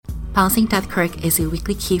Balancing Deathquark is a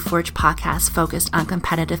weekly Keyforge podcast focused on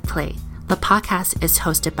competitive play. The podcast is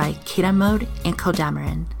hosted by Kita Mode and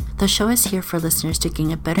Kodamarin. The show is here for listeners to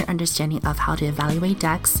gain a better understanding of how to evaluate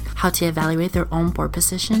decks, how to evaluate their own board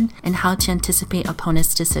position, and how to anticipate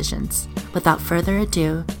opponents' decisions. Without further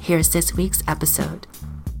ado, here's this week's episode.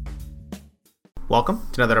 Welcome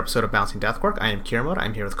to another episode of Balancing Deathquark. I am Kita Mode.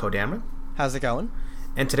 I'm here with Kodamarin. How's it going?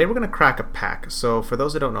 And today we're going to crack a pack. So for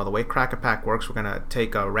those that don't know, the way crack a pack works, we're going to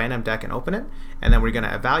take a random deck and open it, and then we're going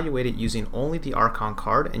to evaluate it using only the Archon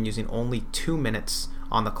card and using only 2 minutes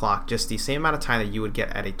on the clock, just the same amount of time that you would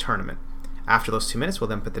get at a tournament. After those 2 minutes, we'll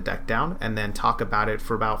then put the deck down and then talk about it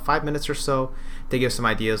for about 5 minutes or so to give some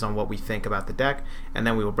ideas on what we think about the deck, and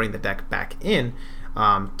then we will bring the deck back in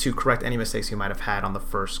to correct any mistakes you might have had on the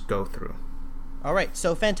first go-through. All right,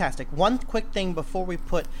 so fantastic. One quick thing before we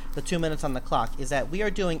put the 2 minutes on the clock is that we are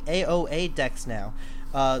doing AOA decks now.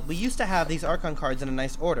 We used to have these Archon cards in a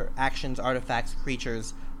nice order: actions, artifacts,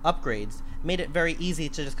 creatures, upgrades. Made it very easy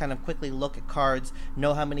to just kind of quickly look at cards,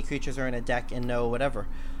 know how many creatures are in a deck, and know whatever.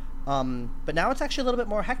 But now it's actually a little bit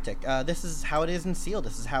more hectic. This is how it is in Seal.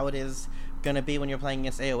 This is how it is going to be when you're playing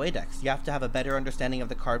against AOA decks. You have to have a better understanding of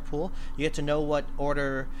the card pool. You get to know what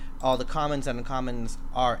order all the commons and uncommons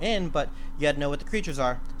are in, but you got to know what the creatures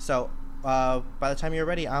are. So by the time you're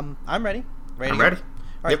ready, I'm ready. I'm ready.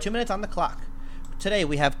 All right, yep. 2 minutes on the clock. Today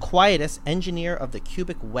we have Quietus, Engineer of the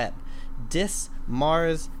Cubic Web, Dis,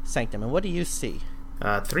 Mars, Sanctum. And what do you see?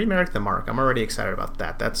 3 Merrick the Mark. I'm already excited about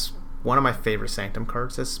that. That's one of my favorite Sanctum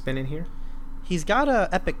cards that's been in here. He's got a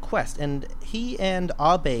epic quest, and he and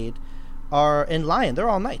Abaid are in Lion. They're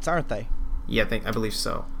all knights, aren't they? Yeah, I believe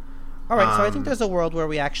so. All right, so I think there's a world where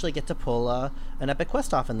we actually get to pull an epic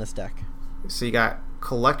quest off in this deck. So you got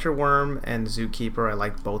Collector Worm and Zookeeper. I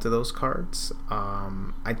like both of those cards.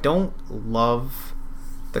 I don't love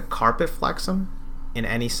the Carpet Flexum in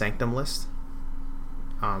any Sanctum list,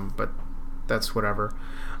 but that's whatever.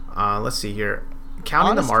 Let's see here.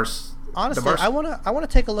 Counting the Mars. Honestly, I want to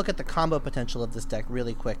take a look at the combo potential of this deck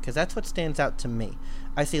really quick, because that's what stands out to me.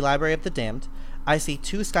 I see Library of the Damned, I see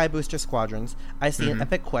 2 Sky Booster Squadrons, I see an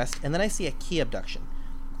Epic Quest, and then I see a Key Abduction.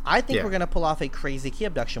 I think we're going to pull off a crazy Key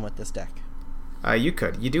Abduction with this deck. You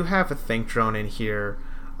could. You do have a Think Drone in here.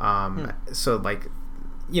 So, like,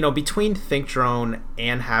 you know, between Think Drone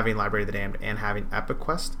and having Library of the Damned and having Epic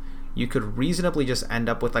Quest, you could reasonably just end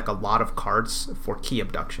up with, like, a lot of cards for Key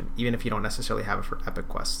Abduction, even if you don't necessarily have it for Epic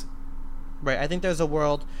Quest. Right, I think there's a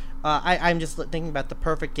world. I'm just thinking about the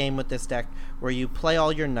perfect game with this deck, where you play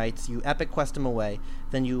all your knights, you Epic Quest them away,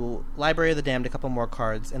 then you Library of the Damned a couple more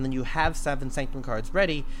cards, and then you have 7 Sanctum cards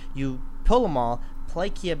ready. You pull them all, play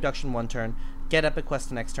Key Abduction one turn, get Epic Quest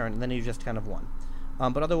the next turn, and then you just kind of won.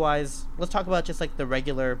 But otherwise, let's talk about just like the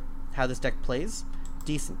regular how this deck plays.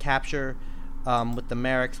 Decent capture with the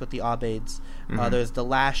Merricks, with the Abaids. There's the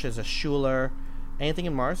Lash, there's a Schuler. Anything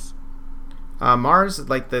in Mars? Mars,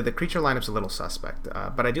 like the creature lineup's a little suspect,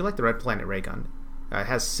 but I do like the Red Planet Raygun. It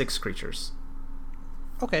has 6 creatures.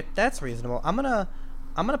 Okay, that's reasonable. I'm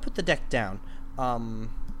gonna put the deck down.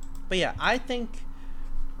 But yeah, I think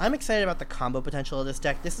I'm excited about the combo potential of this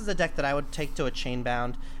deck. This is a deck that I would take to a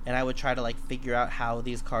Chainbound, and I would try to like figure out how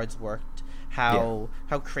these cards worked, how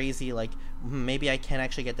crazy, like maybe I can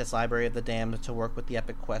actually get this Library of the Damned to work with the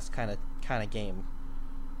Epic Quest kind of game.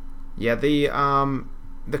 Yeah,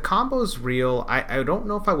 the combo's real. I don't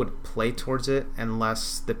know if I would play towards it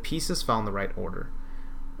unless the pieces fell in the right order.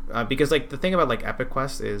 Because like the thing about like Epic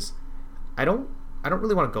Quest is I don't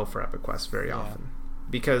really want to go for Epic Quest very often.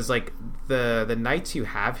 Because like the knights you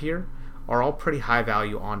have here are all pretty high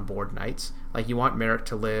value on board knights. Like you want Merrick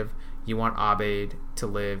to live, you want Abaid to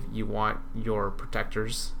live, you want your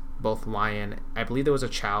protectors, both Lion. I believe there was a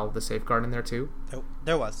Chow, the safeguard in there too.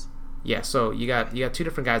 There was. Yeah, so you got 2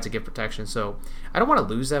 different guys that give protection, so I don't want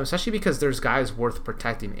to lose them, especially because there's guys worth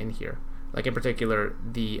protecting in here. Like in particular,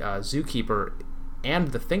 the Zookeeper and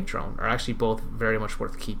the Think Drone are actually both very much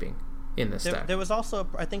worth keeping in this deck. There was also,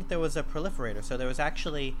 I think there was a Proliferator, so there was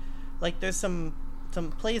actually, like, there's some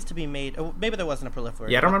plays to be made. Maybe there wasn't a Proliferator.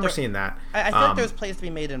 Yeah, I don't remember seeing that. I feel like there's plays to be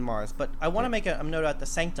made in Mars, but I want to make a note about the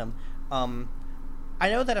Sanctum. I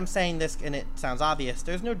know that I'm saying this and it sounds obvious.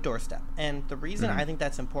 There's no doorstep. And the reason I think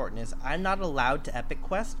that's important is I'm not allowed to Epic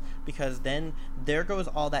Quest, because then there goes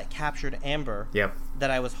all that captured Amber that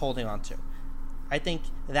I was holding on to. I think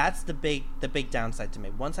that's the big downside to me.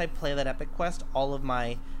 Once I play that Epic Quest, all of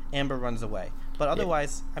my Amber runs away. But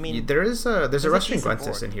otherwise, I mean... There's a Restoring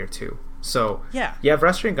Guntus in here too. So you have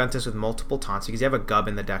Restoring Guntus with multiple taunts, because you have a Gub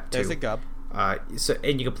in the deck too. There's a Gub.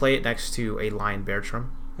 And you can play it next to a Lion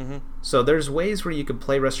Beartrum. So there's ways where you can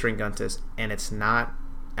play Restoring Guntus and it's not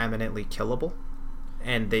eminently killable,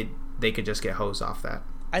 and they could just get hosed off that.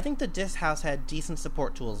 I think the Dis house had decent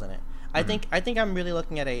support tools in it. I think I'm really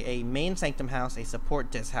looking at a main Sanctum house, a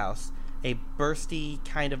support Dis house, a bursty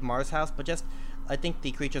kind of Mars house, but just I think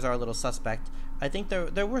the creatures are a little suspect. I think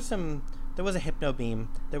there was a Hypno Beam.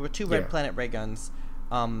 There were 2 Red Planet Ray Guns.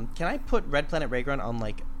 Can I put Red Planet Ray Gun on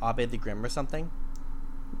like Abed the Grim or something?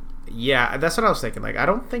 Yeah, that's what I was thinking. Like, I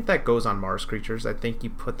don't think that goes on Mars creatures. I think you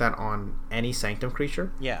put that on any Sanctum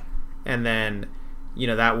creature. Yeah. And then,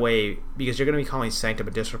 that way, because you're going to be calling Sanctum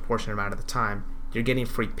a disproportionate amount of the time, you're getting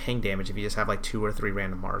free ping damage if you just have like 2 or 3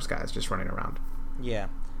 random Mars guys just running around. Yeah.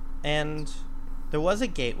 And there was a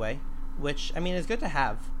gateway, which, I mean, is good to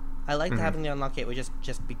have. I like having the unlock gateway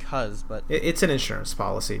just because, but... It's an insurance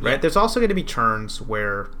policy, right? Yeah. There's also going to be turns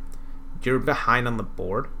where you're behind on the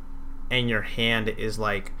board, and your hand is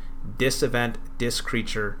like this event, this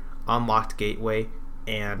creature, unlocked gateway,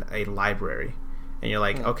 and a library. And you're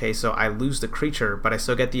like, okay, so I lose the creature, but I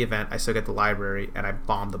still get the event, I still get the library, and I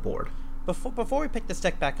bomb the board. Before we pick this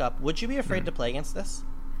deck back up, would you be afraid to play against this?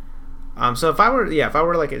 So if I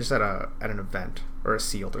were like just at an event or a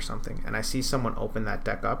sealed or something, and I see someone open that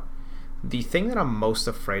deck up, the thing that I'm most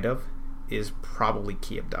afraid of is probably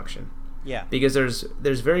key abduction. Yeah. Because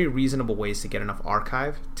there's very reasonable ways to get enough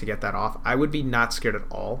archive to get that off. I would be not scared at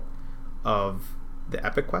all of the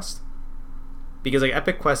Epic Quest. Because like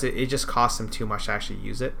Epic Quest, it just costs them too much to actually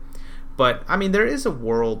use it. But I mean, there is a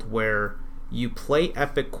world where you play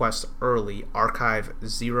Epic Quest early, archive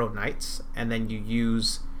 0 Knights, and then you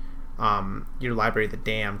use your Library of the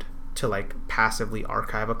Damned to like passively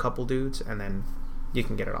archive a couple dudes, and then you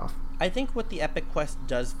can get it off. I think what the Epic Quest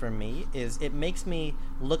does for me is it makes me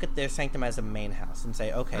look at their Sanctum as a main house and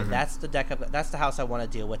say, okay, that's the deck that's the house I want to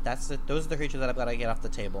deal with. Those are the creatures that I've got to get off the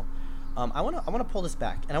table. I want to pull this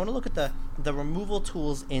back, and I want to look at the removal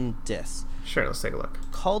tools in Dis. Sure, let's take a look.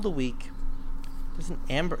 Call the Weak. There's an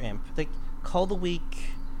Amber Imp. Like Call the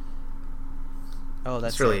Weak. Oh,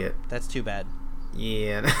 that's really it. That's too bad.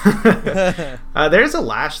 Yeah. There's a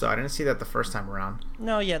Lash, though. I didn't see that the first time around.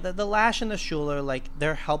 No, yeah, the Lash and the Schuler, like,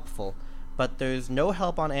 they're helpful, but there's no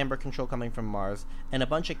help on Amber Control coming from Mars, and a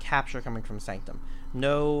bunch of capture coming from Sanctum.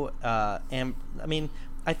 No, I mean,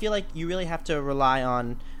 I feel like you really have to rely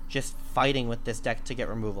on just fighting with this deck to get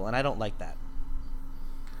removal, and I don't like that.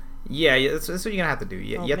 Yeah, that's what you're going to have to do.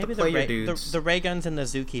 You have to play your dudes. The Ray Guns and the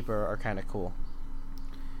Zookeeper are kind of cool.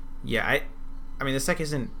 Yeah, I mean, this deck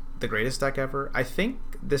isn't the greatest deck ever. I think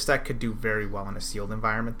this deck could do very well in a sealed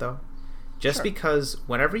environment, though. Just because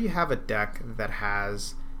whenever you have a deck that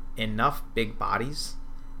has enough big bodies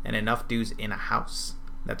and enough dudes in a house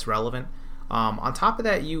that's relevant, on top of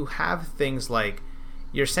that, you have things like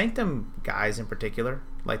your Sanctum guys in particular,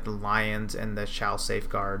 like the Lions and the Shell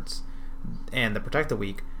Safeguards and the Protect the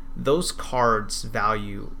Weak. Those cards'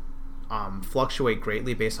 value fluctuate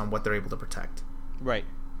greatly based on what they're able to protect. Right.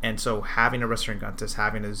 And so having a Restoringuntus,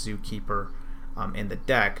 having a Zookeeper in the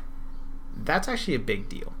deck, that's actually a big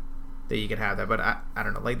deal that you can have that. But I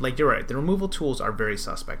don't know. Like you're right. The removal tools are very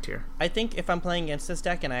suspect here. I think if I'm playing against this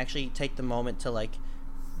deck and I actually take the moment to like,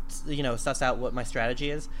 suss out what my strategy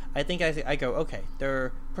is, I think I go, okay,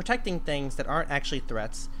 they're protecting things that aren't actually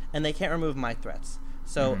threats, and they can't remove my threats.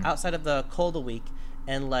 So outside of the Cold a Week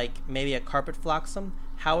and like maybe a Carpet Flotsam,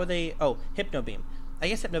 how are they? Oh, Hypno Beam. I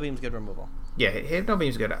guess Hypno Beam's good removal. Yeah, Hypno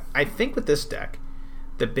Beam's good. I think with this deck,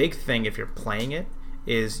 the big thing if you're playing it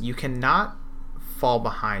is you cannot fall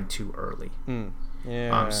behind too early.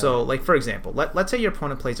 Yeah. So, like for example, let's say your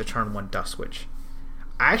opponent plays a turn 1 Dust Switch.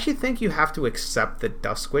 I actually think you have to accept the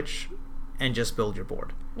Dust Switch and just build your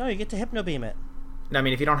board. No, you get to Hypno Beam it. I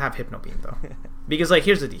mean, if you don't have Hypno Beam though, because like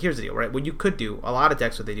here's the deal, right? What you could do, a lot of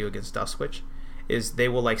decks, what they do against Dust Switch is they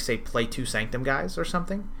will like say play 2 Sanctum guys or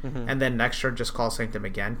something, and then next turn just call Sanctum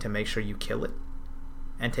again to make sure you kill it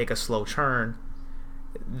and take a slow turn.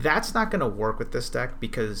 That's not going to work with this deck,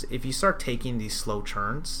 because if you start taking these slow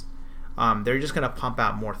turns, they're just going to pump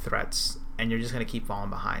out more threats and you're just going to keep falling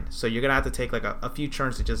behind. So you're going to have to take like a few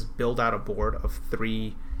turns to just build out a board of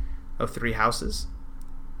three houses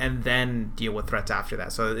and then deal with threats after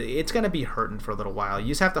that. So it's going to be hurting for a little while. You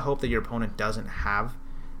just have to hope that your opponent doesn't have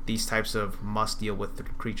these types of must deal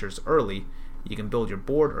with creatures early. You can build your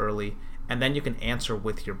board early, and then you can answer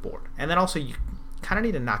with your board. And then also you kind of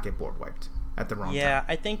need to not get board wiped at the wrong time. Yeah,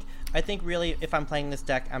 I think really if I'm playing this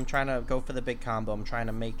deck, I'm trying to go for the big combo. I'm trying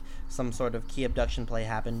to make some sort of key abduction play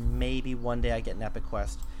happen. Maybe one day I get an Epic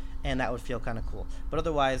Quest, and that would feel kind of cool. But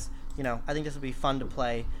otherwise, I think this would be fun to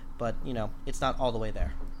play, but, it's not all the way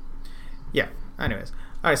there. Yeah. Anyways.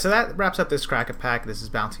 All right, so that wraps up this Crack a Pack. This is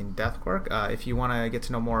Bouncing Deathquark. If you want to get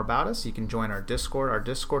to know more about us, you can join our Discord. Our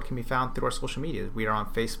Discord can be found through our social media. We are on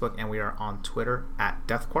Facebook and we are on Twitter at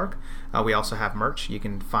Deathquark. We also have merch. You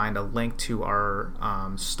can find a link to our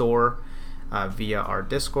store via our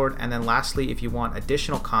Discord. And then lastly, if you want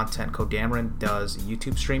additional content, Kodamarin does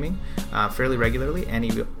YouTube streaming fairly regularly,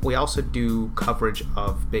 and we also do coverage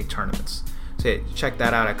of big tournaments. So yeah, check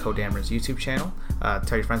that out at Kodamarin's YouTube channel.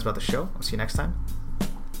 Tell your friends about the show. I'll see you next time.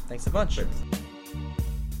 Thanks a bunch.